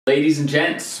Ladies and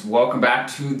gents, welcome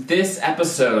back to this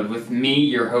episode with me,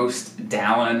 your host,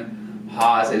 Dallin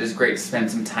Hawes. It is great to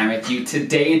spend some time with you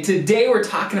today. And today we're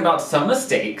talking about some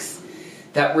mistakes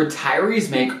that retirees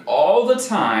make all the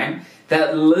time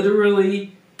that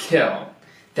literally kill.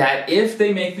 That if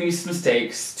they make these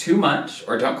mistakes too much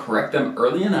or don't correct them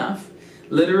early enough,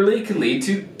 literally could lead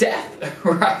to death,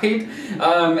 right?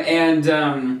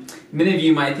 Many of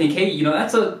you might think, hey, you know,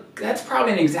 that's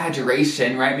probably an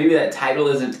exaggeration, right? Maybe that title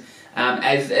isn't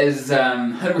as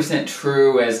 100%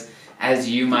 true as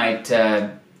you might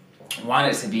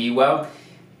want it to be. Well,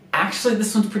 actually,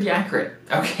 this one's pretty accurate.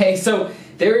 Okay, so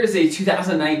there is a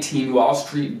 2019 Wall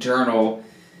Street Journal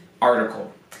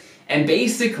article, and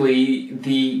basically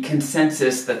the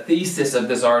consensus, the thesis of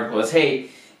this article is, hey,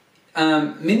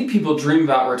 many people dream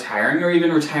about retiring or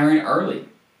even retiring early.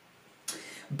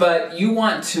 But you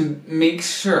want to make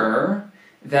sure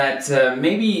that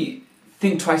maybe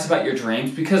think twice about your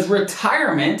dreams, because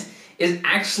retirement is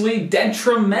actually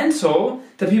detrimental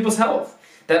to people's health.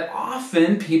 That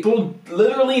often people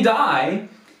literally die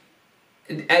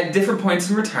at different points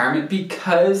in retirement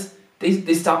because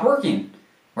they stop working,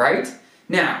 right?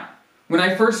 Now, when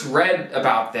I first read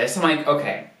about this, I'm like,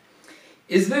 okay,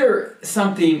 is there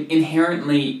something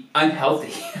inherently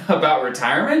unhealthy about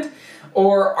retirement?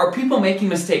 Or are people making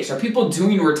mistakes? Are people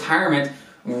doing retirement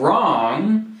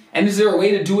wrong? And is there a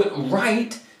way to do it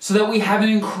right so that we have an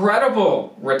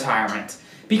incredible retirement?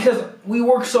 Because we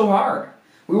work so hard.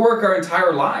 We work our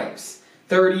entire lives,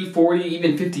 30, 40,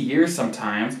 even 50 years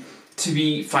sometimes, to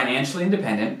be financially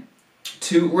independent,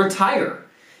 to retire.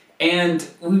 And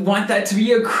we want that to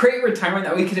be a great retirement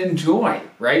that we can enjoy,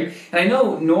 right? And I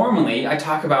know normally I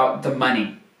talk about the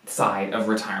money side of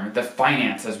retirement, the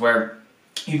finances, where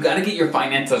you've got to get your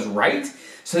finances right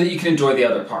so that you can enjoy the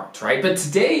other parts, right? But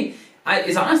today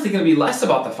is honestly going to be less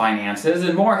about the finances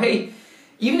and more, hey,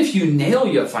 even if you nail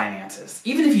your finances,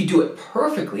 even if you do it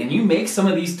perfectly and you make some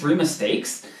of these 3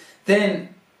 mistakes,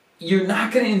 then you're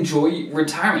not going to enjoy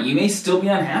retirement. You may still be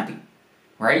unhappy,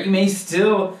 right? You may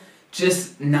still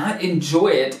just not enjoy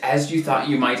it as you thought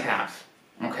you might have,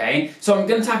 okay? So I'm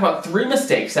going to talk about 3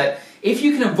 mistakes that if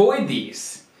you can avoid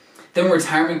these, then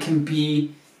retirement can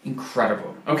be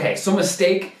incredible. Okay, so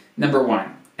mistake number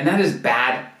 1, and that is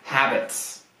bad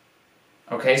habits.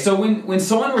 Okay, so when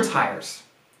someone retires,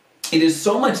 it is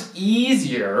so much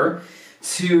easier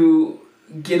to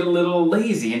get a little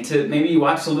lazy and to maybe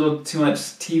watch a little too much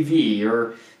TV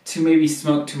or to maybe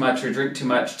smoke too much or drink too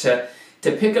much to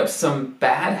pick up some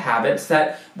bad habits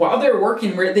that while they're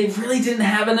working, they really didn't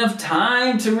have enough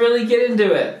time to really get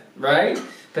into it, right?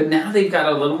 But now they've got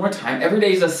a little more time. Every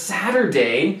day is a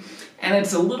Saturday, and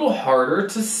it's a little harder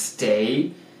to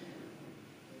stay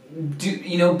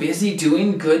busy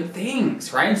doing good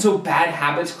things, right? And so bad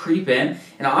habits creep in,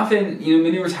 and often,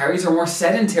 many retirees are more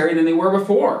sedentary than they were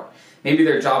before. Maybe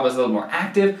their job is a little more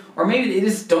active, or maybe they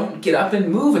just don't get up and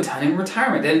move a ton in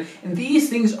retirement. And these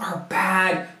things are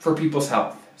bad for people's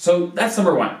health. So that's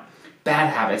number 1,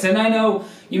 bad habits. And I know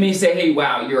you may say, hey,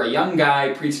 wow, you're a young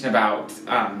guy preaching about,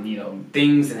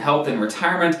 things and health and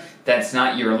retirement. That's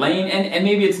not your lane. And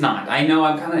maybe it's not. I know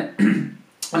I'm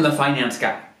the finance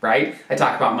guy, right? I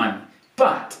talk about money.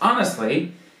 But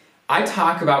honestly, I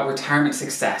talk about retirement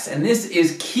success. And this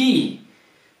is key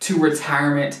to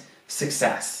retirement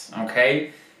success,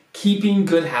 okay? Keeping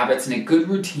good habits and a good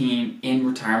routine in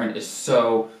retirement is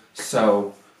so,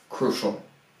 so crucial.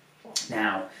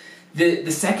 Now, the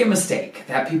second mistake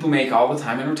that people make all the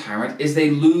time in retirement is they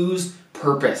lose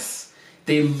purpose.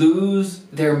 They lose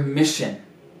their mission,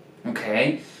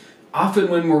 okay? Often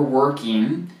when we're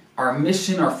working, our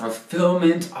mission, our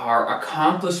fulfillment, our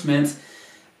accomplishments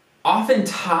often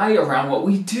tie around what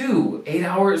we do. 8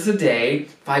 hours a day,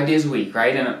 5 days a week,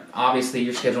 right? And obviously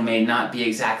your schedule may not be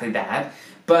exactly that,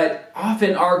 but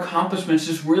often our accomplishments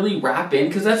just really wrap in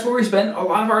because that's where we spend a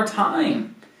lot of our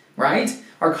time, right?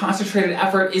 Our concentrated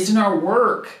effort is in our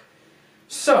work.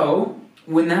 So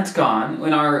when that's gone,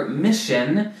 when our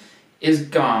mission is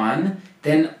gone,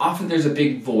 then often there's a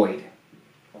big void.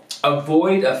 A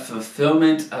void of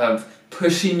fulfillment, of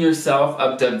pushing yourself,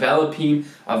 of developing,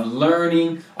 of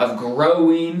learning, of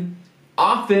growing.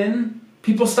 Often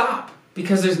people stop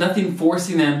because there's nothing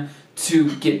forcing them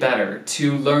to get better,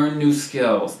 to learn new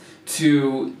skills,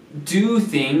 to do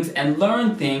things and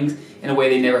learn things in a way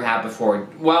they never have before.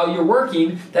 While you're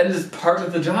working, that is part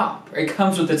of the job. It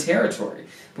comes with the territory.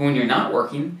 But when you're not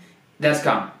working, that's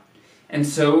gone. And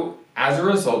so as a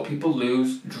result, people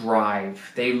lose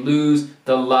drive. They lose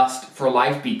the lust for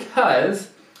life because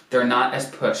they're not as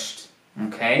pushed,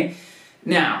 okay?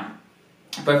 Now,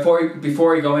 before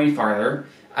we go any farther,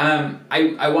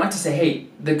 I want to say, hey,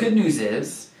 the good news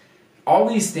is all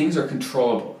these things are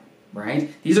controllable,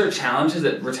 right? These are challenges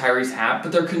that retirees have,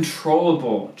 but they're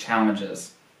controllable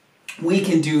challenges. We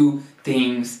can do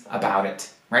things about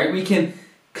it, right? We can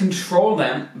control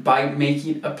them by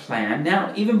making a plan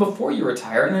now, even before you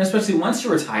retire, and then especially once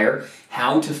you retire,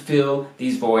 how to fill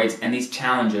these voids and these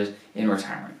challenges in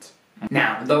retirement.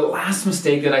 Now, the last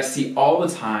mistake that I see all the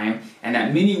time, and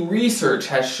that many research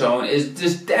has shown is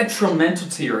just detrimental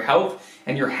to your health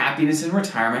and your happiness in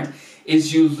retirement,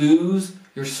 is you lose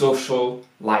your social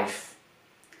life.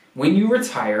 When you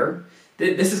retire,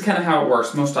 this is kind of how it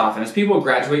works most often. As people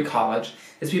graduate college,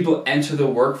 as people enter the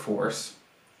workforce,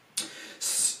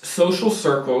 social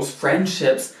circles,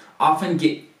 friendships often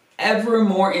get ever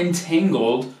more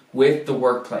entangled with the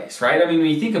workplace, right? I mean, when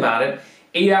you think about it,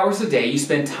 8 hours a day, you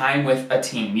spend time with a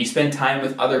team. You spend time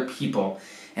with other people.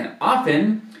 And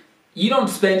often, you don't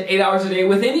spend 8 hours a day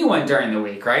with anyone during the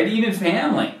week, right? Even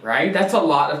family, right? That's a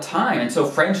lot of time. And so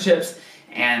friendships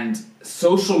and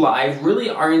social life really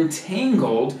are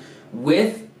entangled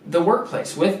with the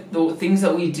workplace, with the things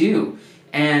that we do.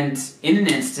 And in an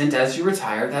instant, as you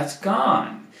retire, that's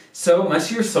gone. So much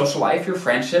of your social life, your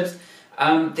friendships,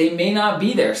 they may not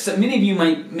be there. So many of you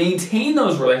might maintain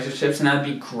those relationships, and that'd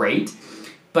be great.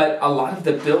 But a lot of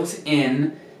the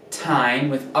built-in time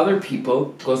with other people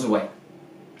goes away.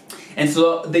 And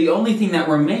so the only thing that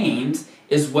remains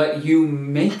is what you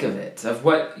make of it, of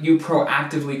what you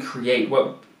proactively create,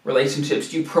 what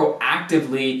relationships you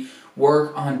proactively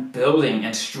work on building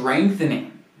and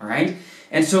strengthening, right?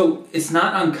 And so it's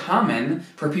not uncommon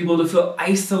for people to feel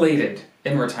isolated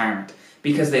in retirement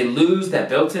because they lose that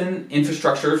built-in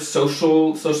infrastructure of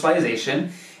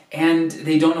socialization, and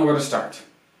they don't know where to start,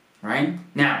 right?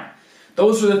 Now,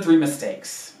 those are the 3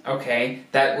 mistakes, okay,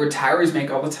 that retirees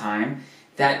make all the time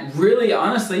that really,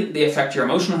 honestly, they affect your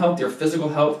emotional health, your physical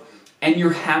health, and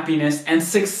your happiness and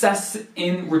success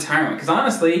in retirement. Because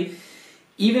honestly,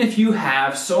 even if you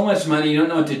have so much money, you don't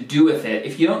know what to do with it,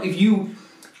 if you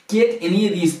get any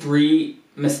of these 3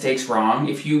 mistakes wrong,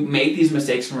 if you make these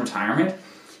mistakes in retirement,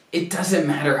 it doesn't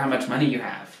matter how much money you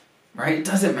have, right? It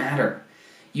doesn't matter.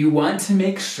 You want to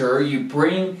make sure you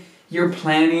bring your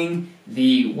planning,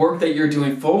 the work that you're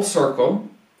doing full circle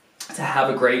to have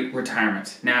a great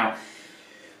retirement. Now,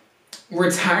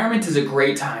 retirement is a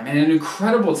great time and an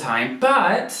incredible time,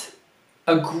 but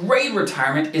a great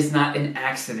retirement is not an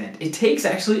accident. It takes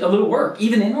actually a little work,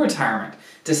 even in retirement,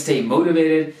 to stay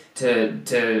motivated,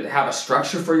 to have a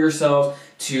structure for yourself,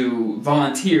 to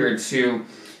volunteer, to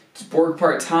work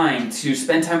part-time, to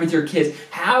spend time with your kids.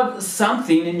 Have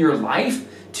something in your life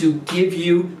to give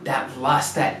you that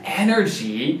lust, that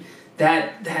energy,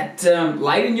 that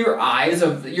light in your eyes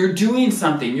of you're doing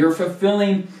something, you're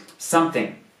fulfilling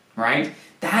something, right?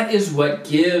 That is what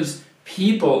gives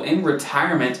people in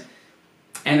retirement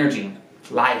energy,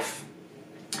 life,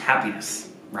 happiness,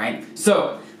 right?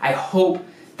 So I hope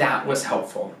that was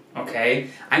helpful, okay?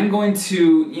 I'm going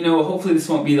to, hopefully this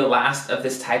won't be the last of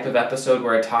this type of episode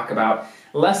where I talk about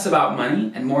less about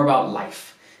money and more about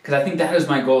life. Because I think that is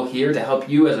my goal here, to help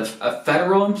you as a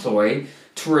federal employee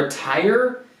to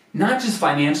retire not just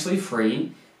financially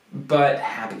free, but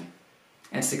happy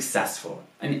and successful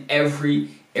in every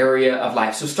area of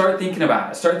life. So start thinking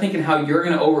about it. Start thinking how you're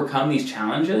going to overcome these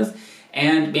challenges.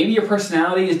 And maybe your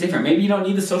personality is different. Maybe you don't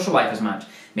need the social life as much.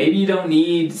 Maybe you don't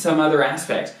need some other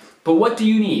aspect. But what do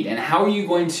you need? And how are you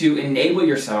going to enable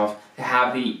yourself to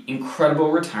have the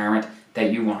incredible retirement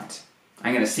that you want?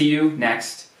 I'm going to see you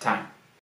next time.